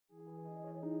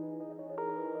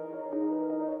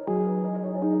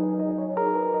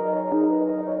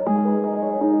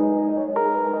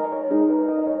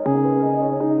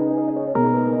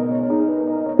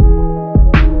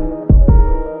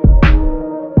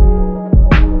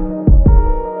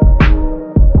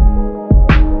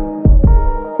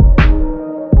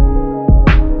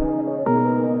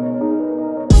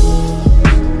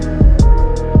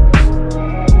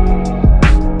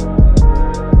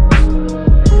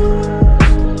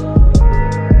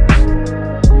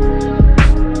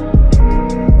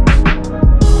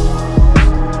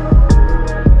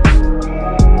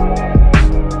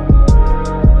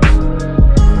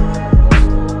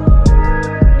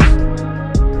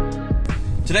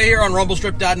Today here on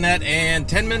Rumblestrip.NET and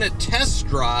 10-minute test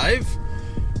drive,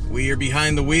 we are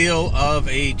behind the wheel of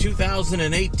a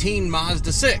 2018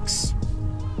 Mazda 6.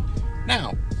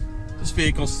 Now, this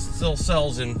vehicle still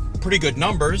sells in pretty good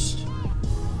numbers,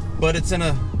 but it's in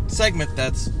a segment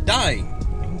that's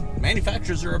dying.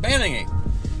 Manufacturers are abandoning it.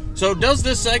 So does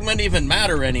this segment even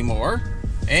matter anymore?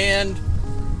 And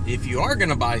if you are going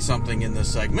to buy something in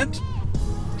this segment,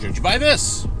 should you buy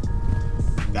this?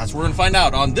 That's what we're going to find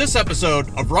out on this episode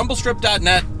of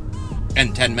Rumblestrip.NET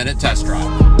and 10-minute test drive.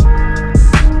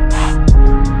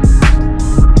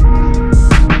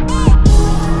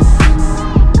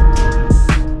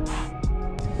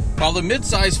 While the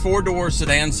mid-size four-door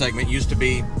sedan segment used to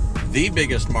be the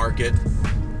biggest market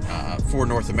for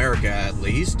North America, at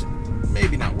least,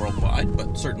 maybe not worldwide,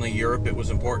 but certainly Europe, it was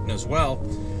important as well,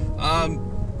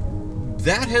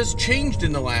 that has changed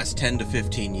in the last 10 to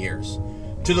 15 years.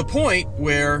 To the point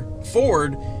where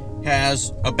Ford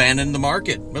has abandoned the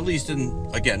market, at least in,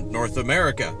 again, North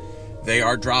America. They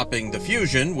are dropping the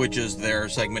Fusion, which is their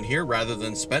segment here, rather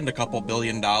than spend a couple $1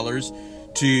 billion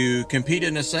to compete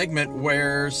in a segment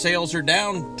where sales are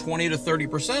down 20 to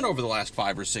 30% over the last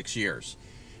 5 or 6 years.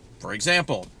 For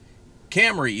example,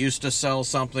 Camry used to sell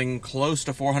something close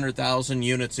to 400,000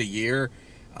 units a year.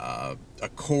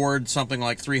 Accord something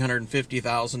like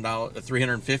 350,000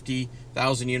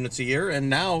 units a year, and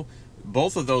now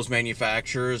both of those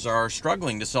manufacturers are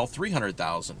struggling to sell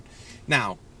 300,000.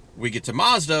 Now we get to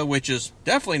Mazda, which is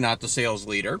definitely not the sales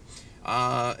leader,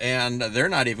 and they're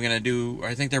not even going to do,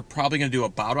 I think they're probably going to do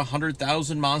about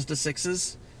 100,000 Mazda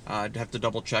 6s. I'd have to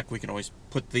double check. We can always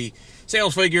put the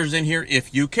sales figures in here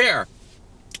if you care.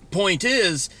 Point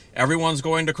is, everyone's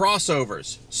going to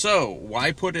crossovers. So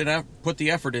why put the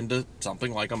effort into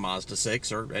something like a Mazda 6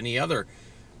 or any other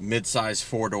mid-size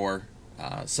four-door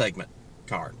segment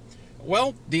car?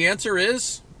 Well, the answer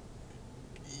is,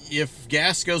 if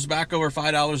gas goes back over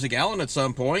 $5 a gallon at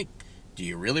some point, do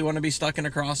you really want to be stuck in a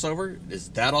crossover? Is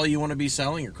that all you want to be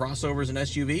selling, your crossovers and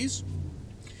SUVs? In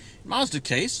Mazda's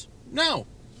case, no.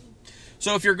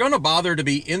 So if you're going to bother to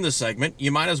be in the segment,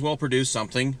 you might as well produce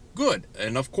something good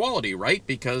and of quality, right?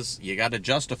 Because you got to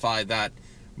justify that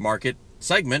market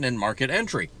segment and market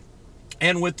entry.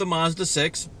 And with the Mazda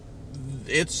 6,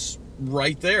 it's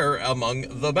right there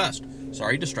among the best.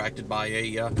 Sorry, distracted by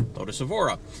a Lotus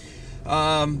Evora.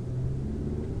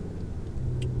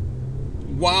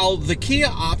 While the Kia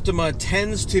Optima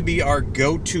tends to be our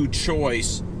go-to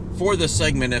choice for the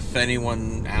segment, if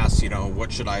anyone asks,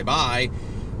 what should I buy?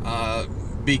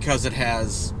 Because it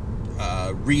has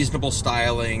reasonable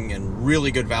styling and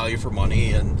really good value for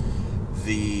money, and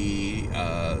the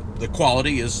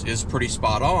quality is pretty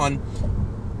spot on.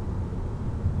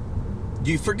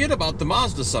 You forget about the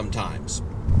Mazda sometimes,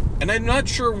 and I'm not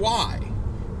sure why.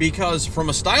 Because from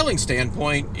a styling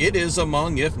standpoint, it is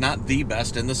among, if not the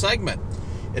best in the segment.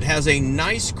 It has a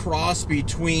nice cross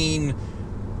between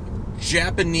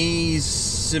Japanese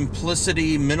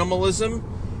simplicity minimalism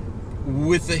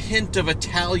with a hint of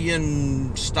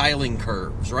Italian styling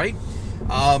curves, right?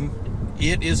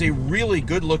 It is a really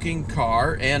good-looking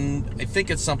car, and I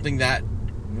think it's something that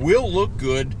will look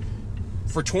good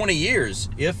for 20 years,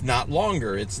 if not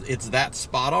longer. It's that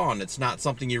spot on. It's not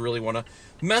something you really want to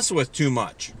mess with too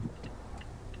much.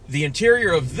 The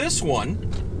interior of this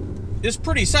one is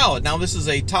pretty solid. Now, this is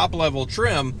a top-level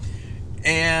trim,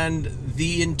 and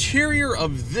the interior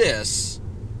of this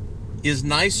is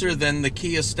nicer than the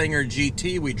Kia Stinger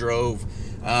GT we drove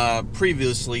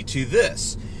previously to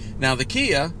this. Now, the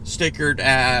Kia stickered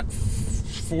at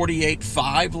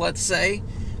 48.5, let's say,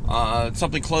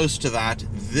 something close to that.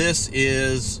 This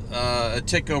is a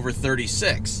tick over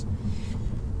 36.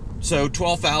 So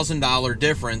 $12,000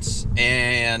 difference,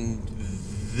 and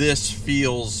this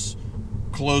feels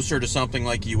closer to something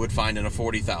like you would find in a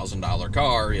 $40,000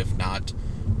 car, if not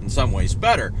in some ways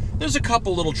better. There's a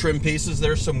couple little trim pieces.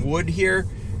 There's some wood here,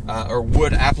 or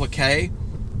wood applique.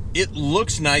 It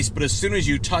looks nice, but as soon as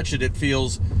you touch it, it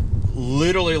feels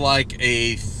literally like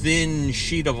a thin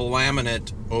sheet of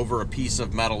laminate over a piece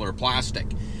of metal or plastic.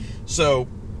 So,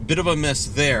 bit of a miss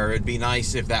there. It'd be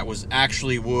nice if that was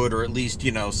actually wood, or at least,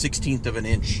 1/16 of an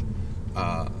inch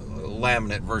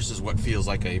laminate versus what feels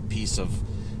like a piece of,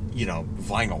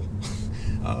 vinyl.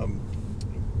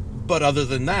 But other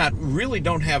than that, really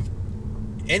don't have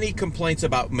any complaints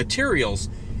about materials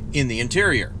in the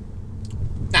interior.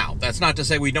 Now, that's not to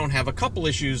say we don't have a couple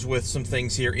issues with some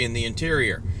things here in the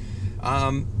interior.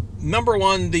 Number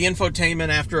one, the infotainment,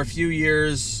 after a few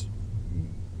years,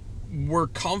 we're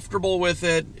comfortable with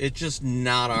it. It's just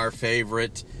not our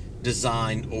favorite.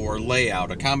 design or layout.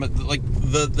 Like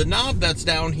the knob that's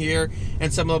down here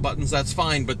and some of the buttons, that's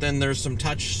fine, but then there's some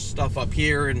touch stuff up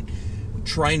here, and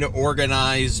trying to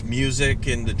organize music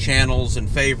into channels and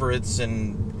favorites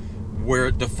and where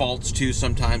it defaults to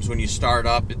sometimes when you start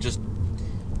up,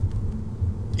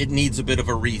 it needs a bit of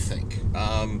a rethink.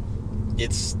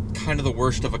 It's kind of the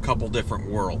worst of a couple different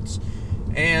worlds,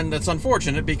 and that's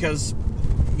unfortunate because,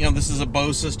 you know, this is a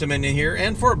Bose system in here,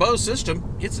 and for a Bose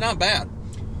system, it's not bad.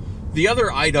 The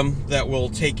other item that we'll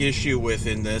take issue with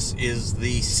in this is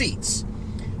the seats.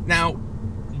 Now,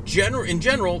 in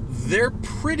general, they're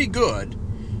pretty good.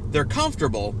 They're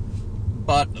comfortable,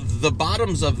 but the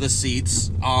bottoms of the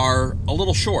seats are a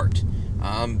little short.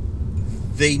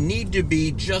 They need to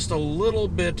be just a little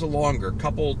bit longer,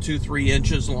 couple 2-3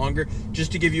 inches longer,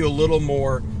 just to give you a little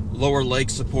more lower leg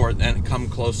support and come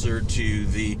closer to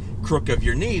the crook of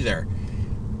your knee there.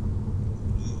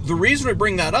 The reason we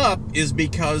bring that up is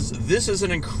because this is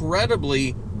an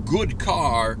incredibly good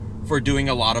car for doing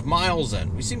a lot of miles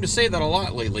in. We seem to say that a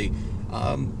lot lately,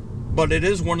 but it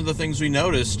is one of the things we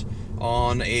noticed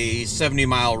on a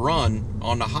 70-mile run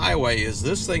on the highway is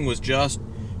this thing was just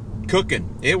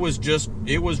cooking. It was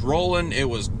rolling. It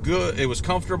was good. It was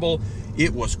comfortable.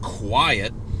 It was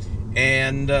quiet,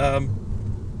 and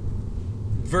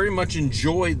very much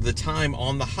enjoyed the time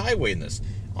on the highway in this.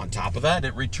 On top of that,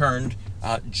 it returned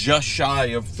just shy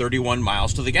of 31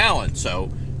 miles to the gallon, so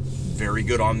very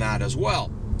good on that as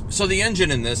well. So the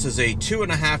engine in this is a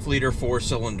 2.5-liter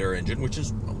 4-cylinder engine, which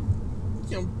is,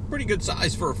 you know, pretty good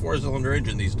size for a 4-cylinder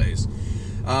engine these days.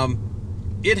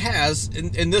 It has,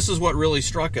 and this is what really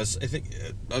struck us, I think,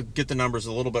 I'll get the numbers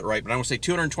a little bit right, but I want to say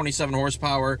 227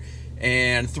 horsepower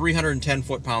and 310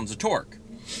 foot-pounds of torque.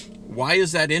 Why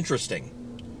is that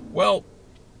interesting? Well,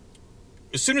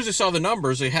 as soon as I saw the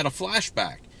numbers, I had a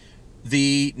flashback.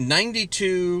 The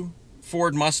 92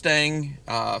 Ford Mustang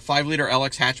 5-liter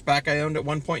LX hatchback I owned at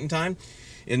one point in time,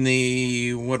 in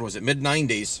the,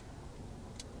 mid-90s,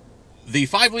 the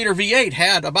 5-liter V8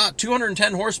 had about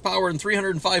 210 horsepower and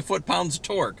 305 foot-pounds of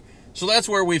torque. So that's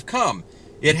where we've come.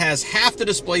 It has half the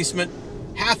displacement,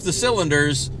 half the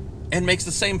cylinders, and makes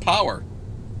the same power.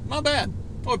 Not bad.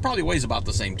 Well, it probably weighs about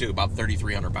the same too, about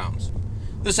 3,300 pounds.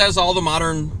 This has all the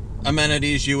modern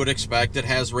amenities you would expect. It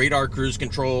has radar cruise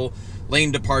control,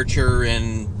 lane departure,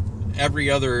 and every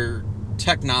other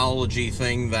technology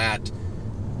thing that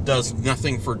does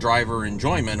nothing for driver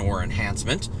enjoyment or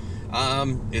enhancement.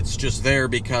 It's just there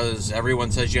because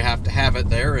everyone says you have to have it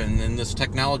there, and in this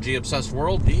technology-obsessed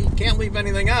world, you can't leave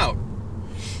anything out.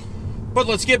 But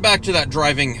let's get back to that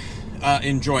driving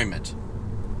enjoyment.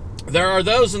 There are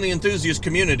those in the enthusiast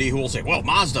community who will say, well,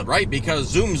 Mazda, right? Because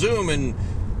zoom, zoom, and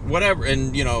whatever,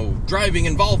 and, you know, driving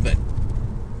involvement.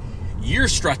 You're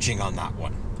stretching on that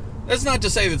one. That's not to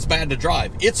say that it's bad to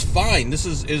drive. It's fine. This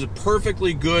is a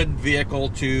perfectly good vehicle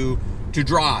to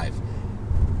drive.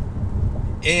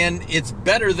 And it's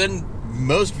better than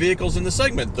most vehicles in the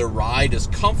segment. The ride is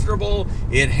comfortable.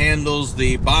 It handles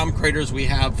the bomb craters we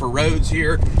have for roads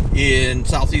here in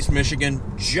southeast Michigan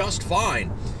just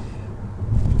fine.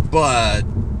 But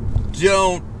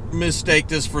don't mistake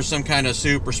this for some kind of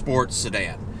super sports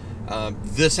sedan.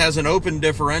 This has an open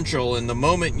differential, and the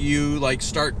moment you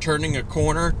start turning a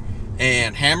corner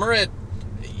and hammer it,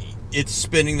 it's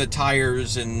spinning the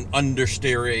tires and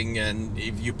understeering, and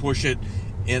if you push it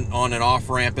on an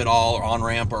off-ramp at all, or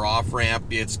on-ramp or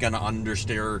off-ramp, it's going to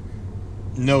understeer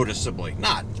noticeably.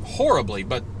 Not horribly,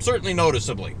 but certainly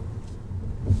noticeably.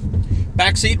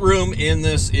 Backseat room in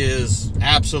this is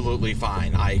absolutely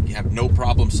fine. I have no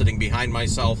problem sitting behind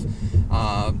myself,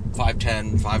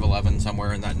 5'10", 5'11",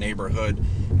 somewhere in that neighborhood.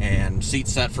 And seat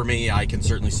set for me, I can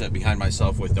certainly sit behind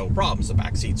myself with no problems. The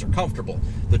back seats are comfortable.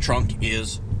 The trunk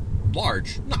is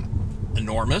large, not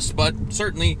enormous, but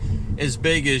certainly as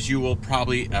big as you will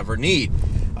probably ever need.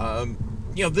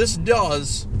 This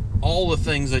does all the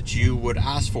things that you would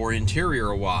ask for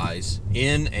interior-wise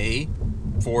in a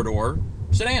four-door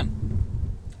sedan.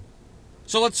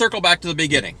 So let's circle back to the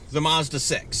beginning. The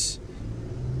Mazda6.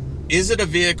 Is it a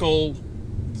vehicle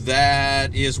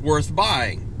that is worth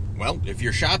buying? Well, if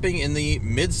you're shopping in the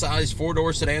mid-size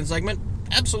four-door sedan segment,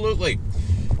 absolutely.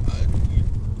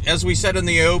 As we said in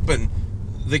the open,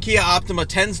 the Kia Optima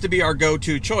tends to be our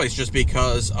go-to choice just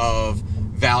because of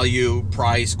value,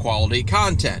 price, quality,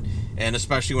 content. And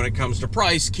especially when it comes to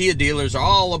price, Kia dealers are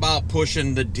all about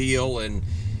pushing the deal. And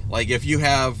if you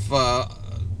have,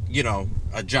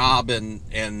 a job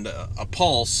and a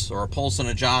pulse, or a pulse and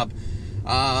a job,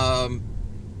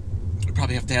 you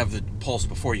probably have to have the pulse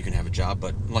before you can have a job,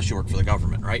 but unless you work for the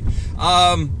government, right?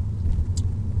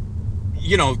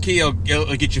 you know, Kia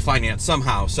will get you financed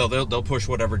somehow, so they'll push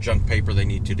whatever junk paper they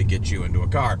need to get you into a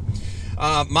car.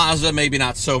 Mazda, maybe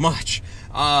not so much.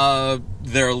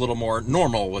 They're a little more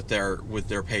normal with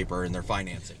their paper and their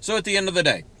financing. So at the end of the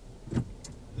day,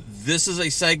 this is a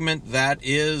segment that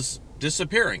is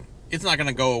disappearing. It's not going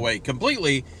to go away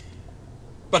completely,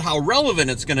 but how relevant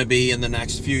it's going to be in the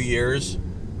next few years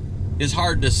is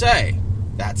hard to say.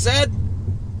 That said,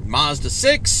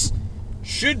 Mazda6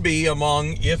 should be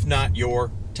among, if not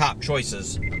your top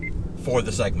choices for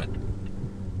the segment.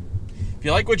 If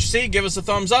you like what you see, give us a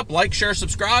thumbs up, like, share,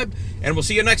 subscribe, and we'll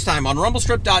see you next time on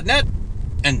Rumblestrip.net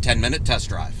and 10-Minute Test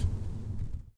Drive.